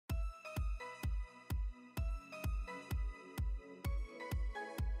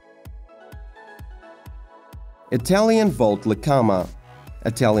Italian Volt Lacama.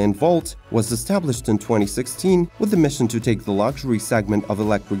 Italian Volt was established in 2016 with the mission to take the luxury segment of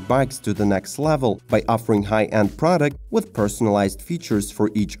electric bikes to the next level by offering high-end product with personalized features for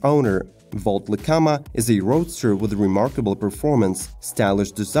each owner. Volt Lacama is a roadster with remarkable performance,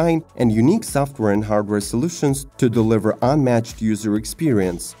 stylish design, and unique software and hardware solutions to deliver unmatched user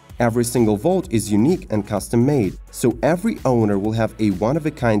experience. Every single Volt is unique and custom-made, so every owner will have a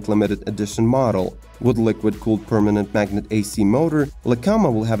one-of-a-kind limited edition model. With liquid-cooled permanent magnet AC motor,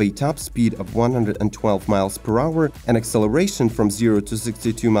 Lacama will have a top speed of 112 miles per hour and acceleration from 0 to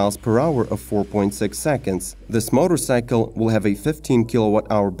 62 miles per hour of 4.6 seconds. This motorcycle will have a 15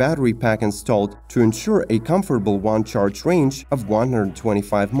 kilowatt-hour battery pack installed to ensure a comfortable one-charge range of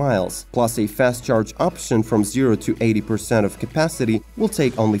 125 miles, plus a fast charge option from 0 to 80% of capacity will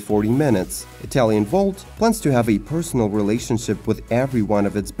take only 40 minutes. Italian Volt plans to have a personal relationship with every one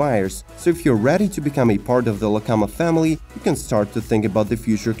of its buyers, so if you're ready to become a part of the Lacama family, you can start to think about the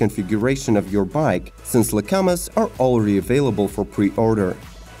future configuration of your bike, since Lacamas are already available for pre-order.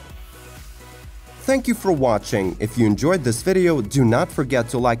 Thank you for watching. If you enjoyed this video, do not forget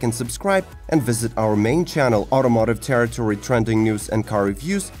to like and subscribe, and visit our main channel, Automotive Territory Trending News and Car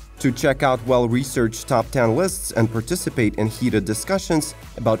Reviews, to check out well-researched top 10 lists and participate in heated discussions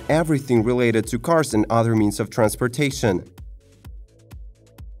about everything related to cars and other means of transportation.